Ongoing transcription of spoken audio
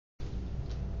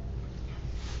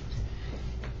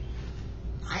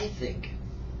I think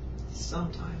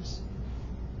sometimes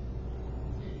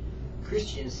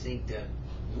Christians think that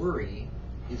worry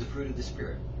is a fruit of the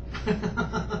Spirit.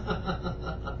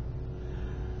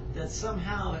 That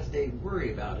somehow if they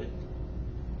worry about it,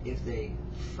 if they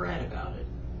fret about it,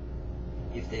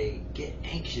 if they get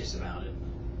anxious about it,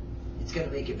 it's going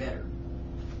to make it better.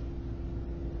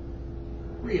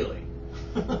 Really?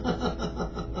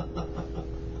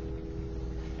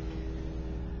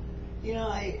 You know,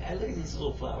 I look at these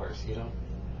little flowers, you know,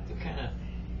 they're kind of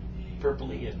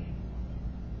purpley and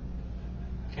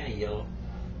kind of yellow.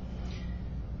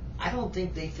 I don't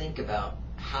think they think about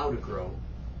how to grow,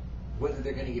 whether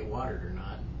they're going to get watered or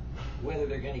not, whether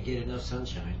they're going to get enough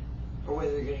sunshine, or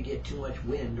whether they're going to get too much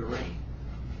wind or rain.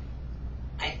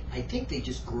 I think they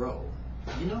just grow.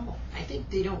 You know, I think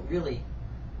they don't really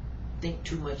think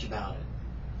too much about it.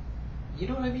 You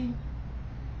know what I mean?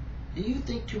 Do you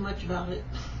think too much about it?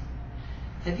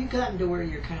 Have you gotten to where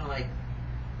you're kind of like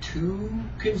too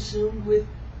consumed with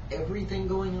everything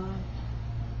going on?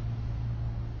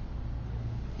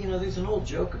 You know, there's an old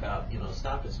joke about, you know,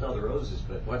 stop and smell the roses,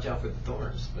 but watch out for the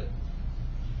thorns. But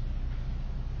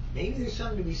maybe there's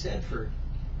something to be said for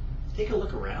take a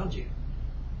look around you.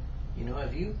 You know,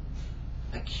 have you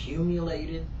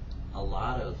accumulated a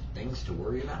lot of things to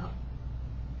worry about?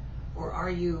 Or are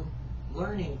you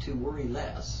learning to worry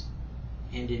less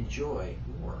and enjoy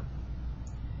more?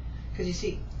 Because you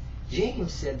see,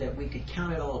 James said that we could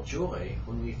count it all joy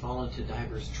when we fall into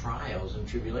diverse trials and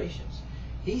tribulations.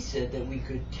 He said that we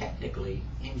could technically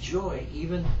enjoy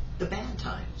even the bad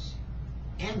times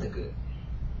and the good.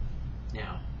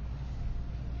 Now,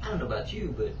 I don't know about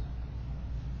you, but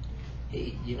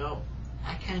hey, you know,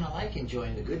 I kind of like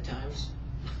enjoying the good times.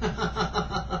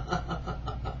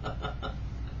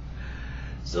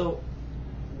 So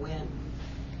when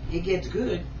it gets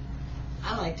good,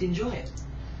 I like to enjoy it.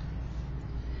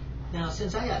 Now,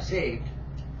 since I got saved,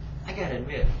 I gotta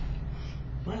admit,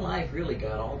 my life really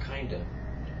got all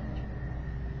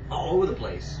over the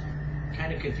place,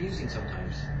 kind of confusing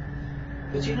sometimes.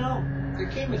 But you know, there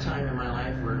came a time in my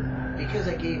life where, because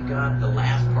I gave God the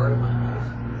last part of my life,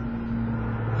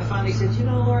 I finally said, you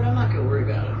know, Lord, I'm not going to worry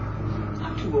about it.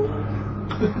 I'm too old.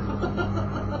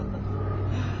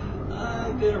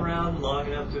 I've been around long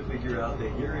enough to figure out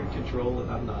that you're in control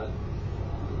and I'm not.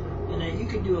 And that you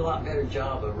can do a lot better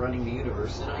job of running the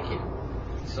universe than I can.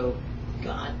 So,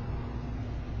 God,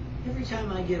 every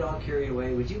time I get all carried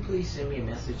away, would you please send me a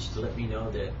message to let me know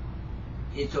that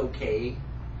it's okay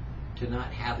to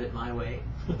not have it my way?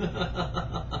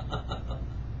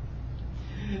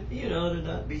 You know, to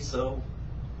not be so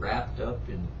wrapped up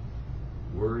in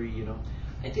worry, you know.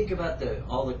 I think about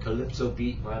all the calypso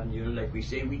beat, you know, like we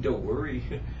say, we don't worry.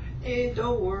 Hey,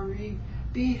 don't worry,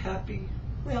 be happy.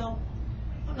 Well,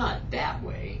 I'm not that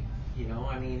way, you know.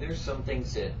 I mean, there's some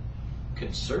things that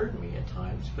concern me at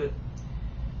times, but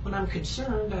when I'm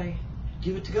concerned, I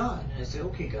give it to God. And I say,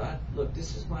 okay, God, look,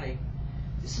 this is my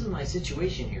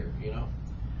situation here, you know.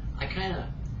 I kind of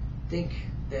think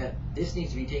that this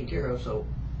needs to be taken care of, so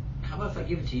how about if I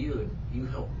give it to you and you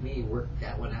help me work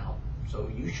that one out? So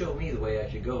you show me the way I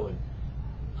should go, and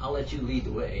I'll let you lead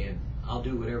the way, and I'll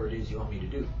do whatever it is you want me to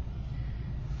do.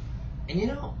 And you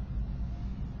know,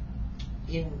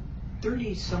 in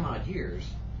 30 some odd years,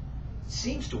 it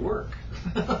seems to work.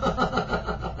 If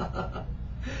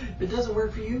it doesn't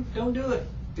work for you, don't do it.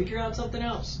 Figure out something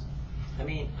else. I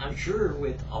mean, I'm sure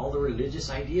with all the religious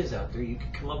ideas out there, you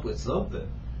could come up with something.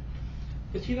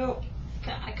 But you know,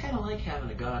 I kind of like having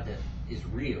a God that is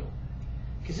real.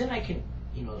 Because then I can,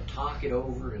 you know, talk it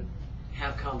over and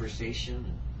have conversation.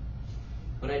 And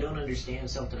when I don't understand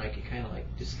something, I can kind of like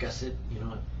discuss it, you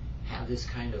know, and have this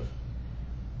kind of,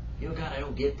 you know, God, I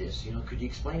don't get this. You know, could you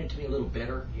explain it to me a little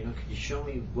better? You know, could you show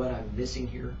me what I'm missing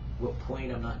here? What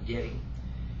point I'm not getting?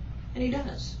 And he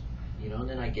does. You know, and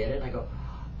then I get it and I go,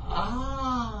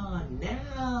 ah,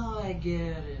 now I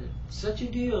get it. Such a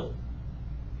deal.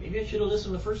 Maybe I should have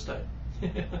listened the first time.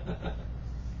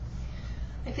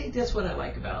 I think that's what I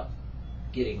like about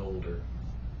getting older,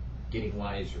 getting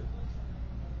wiser.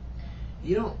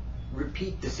 You don't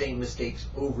repeat the same mistakes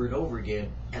over and over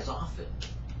again as often.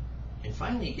 And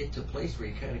finally you get to a place where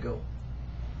you kind of go,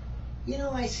 you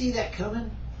know, I see that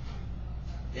coming.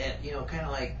 That, you know, kind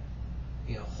of like,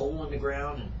 you know, hole in the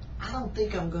ground, and I don't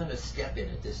think I'm going to step in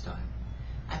it this time.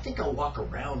 I think I'll walk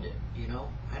around it, you know.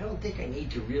 I don't think I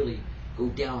need to really go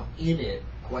down in it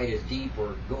quite as deep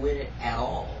or go in it at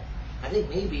all. I think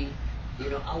maybe, you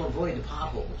know, I'll avoid the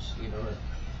potholes, you know, and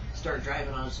start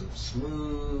driving on some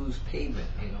smooth pavement,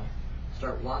 you know.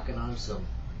 Start walking on some,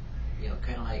 you know,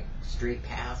 kind of like straight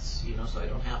paths, you know, so I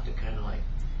don't have to kind of like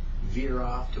veer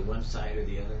off to one side or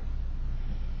the other.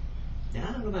 Now,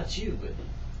 I don't know about you, but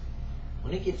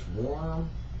when it gets warm,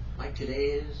 like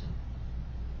today is, and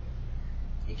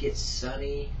it gets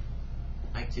sunny,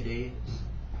 like today is,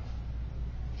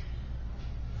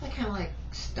 I kind of like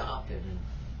stopping and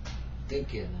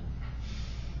thinking and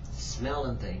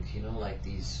smelling things, you know, like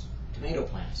these tomato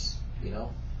plants, you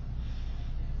know.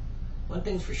 One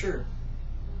thing's for sure,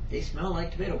 they smell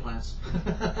like tomato plants.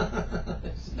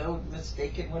 There's no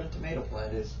mistaking what a tomato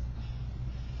plant is.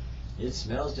 It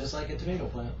smells just like a tomato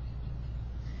plant.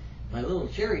 My little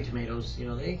cherry tomatoes, you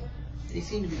know, they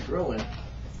seem to be growing.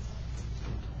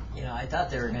 You know, I thought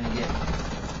they were going to get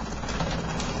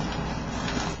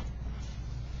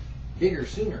bigger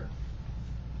sooner,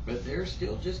 but they're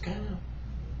still just kind of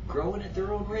growing at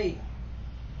their own rate.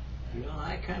 You know,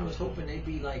 I kind of was hoping they'd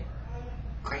be like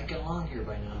cranking along here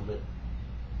by now, but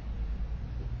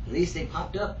at least they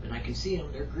popped up and I can see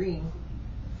them. They're green.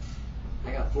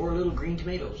 I got 4 little green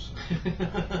tomatoes.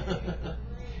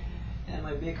 And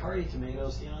my big hardy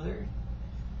tomatoes, you know,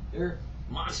 they're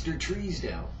monster trees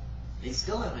now. They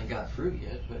still haven't got fruit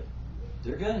yet, but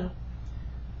they're gonna.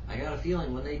 I got a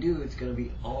feeling when they do, it's gonna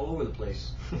be all over the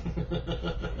place.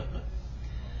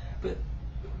 But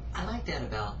I like that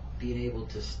about being able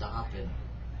to stop and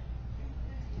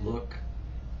look,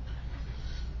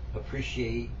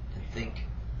 appreciate, and think.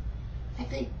 I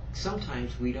think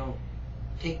sometimes we don't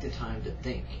take the time to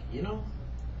think, you know?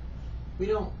 We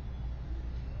don't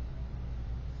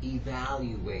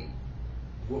evaluate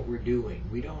what we're doing.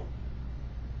 We don't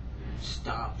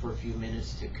stop for a few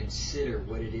minutes to consider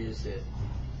what it is that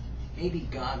maybe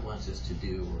God wants us to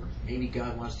do, or maybe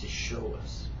God wants to show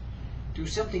us through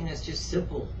something that's just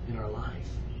simple in our life.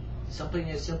 Something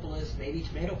as simple as maybe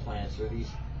tomato plants, or these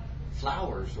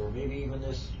flowers, or maybe even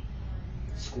this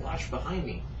squash behind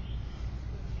me.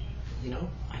 You know,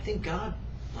 I think God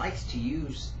likes to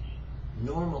use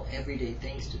normal, everyday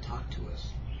things to talk to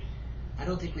us. I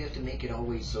don't think we have to make it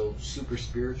always so super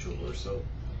spiritual or so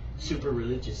super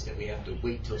religious that we have to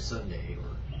wait till Sunday or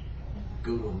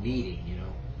go to a meeting, you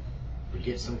know, or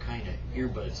get some kind of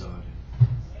earbuds on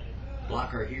and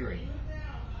block our hearing.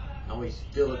 Always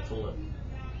fill it full of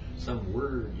some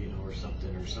word, you know, or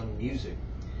something, or some music.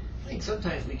 I think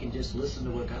sometimes we can just listen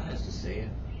to what God has to say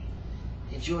and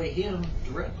enjoy Him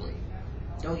directly.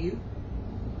 Don't you?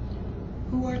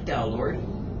 Who art thou, Lord?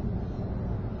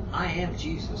 I am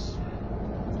Jesus.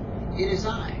 It is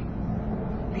I.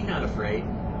 Be not afraid.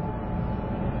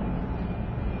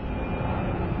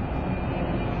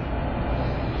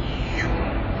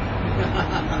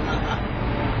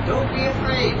 Don't be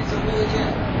afraid. It's a little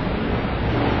jet.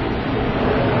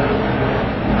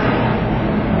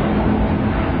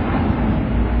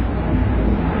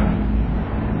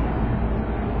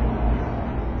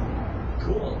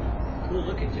 Cool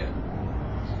looking jet.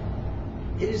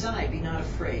 It is I, be not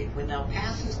afraid. When thou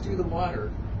passest through the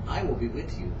water, I will be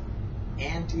with you.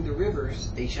 And through the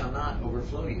rivers, they shall not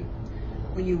overflow you.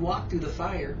 When you walk through the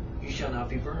fire, you shall not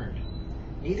be burned.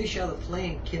 Neither shall the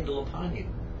flame kindle upon you.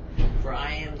 For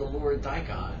I am the Lord thy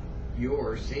God,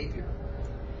 your Savior.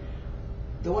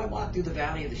 Though I walk through the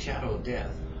valley of the shadow of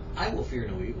death, I will fear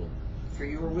no evil. For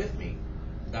you are with me.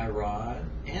 Thy rod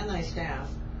and thy staff,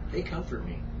 they comfort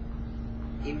me.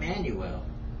 Emmanuel,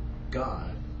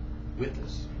 God with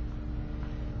us.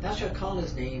 Thou shalt call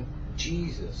his name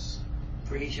Jesus,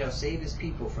 for he shall save his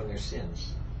people from their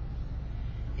sins.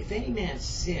 If any man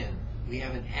sin, we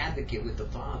have an advocate with the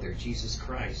Father, Jesus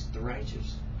Christ, the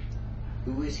righteous.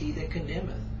 Who is he that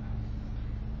condemneth?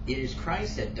 It is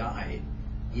Christ that died,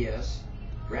 yes,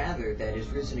 rather that is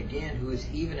risen again, who is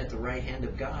even at the right hand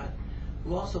of God,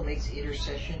 who also makes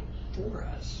intercession for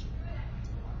us.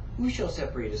 Who shall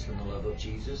separate us from the love of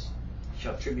Jesus?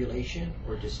 Shall tribulation,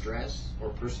 or distress, or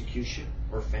persecution,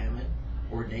 or famine,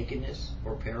 or nakedness,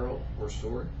 or peril, or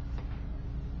sword?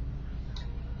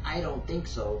 I don't think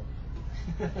so.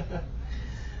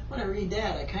 When I read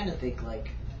that, I kind of think like,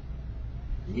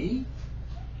 me?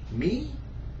 Me?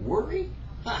 Worry?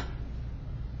 Ha!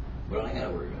 What do I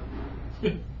gotta worry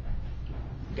about?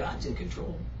 God's in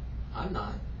control. I'm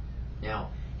not. Now,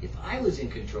 if I was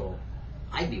in control,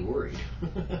 I'd be worried.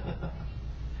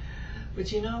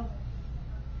 But you know,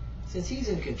 since he's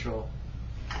in control,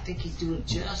 I think he's doing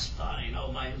just fine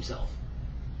all by himself.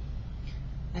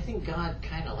 I think God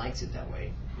kind of likes it that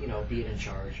way, you know, being in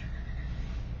charge.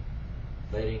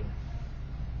 Letting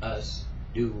us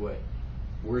do what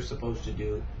we're supposed to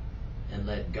do and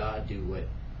let God do what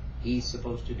he's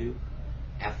supposed to do.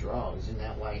 After all, isn't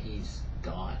that why he's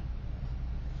God?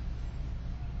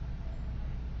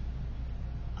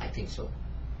 I think so.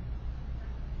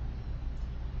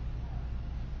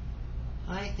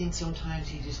 I think think sometimes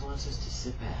He just wants us to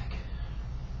sit back.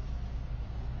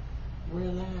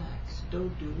 Relax.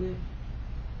 Don't do it.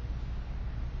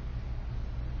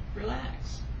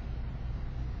 Relax.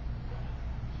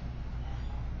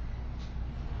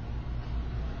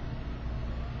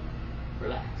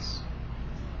 Relax.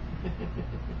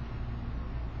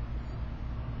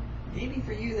 Maybe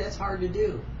for you that's hard to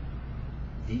do.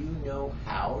 Do you know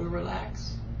how to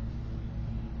relax?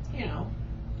 You know,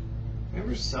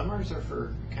 remember summers are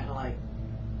for kind of like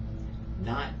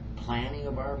not planning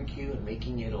a barbecue and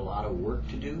making it a lot of work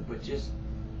to do, but just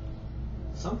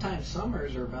sometimes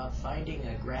summers are about finding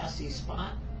a grassy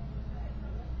spot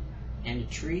and a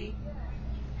tree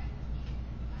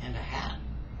and a hat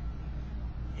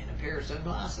and a pair of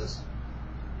sunglasses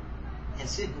and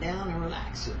sitting down and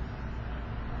relaxing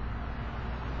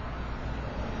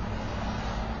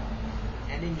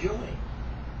and enjoying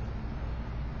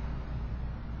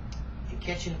and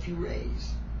catching a few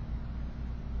rays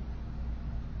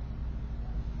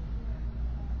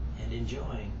and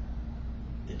enjoying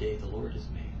the day the Lord has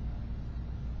made.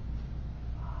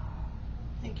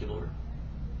 Thank you, Lord.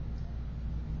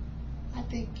 I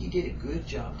think you did a good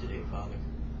job today, Father.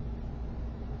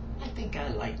 I think I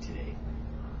liked today.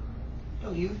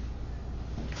 Don't you?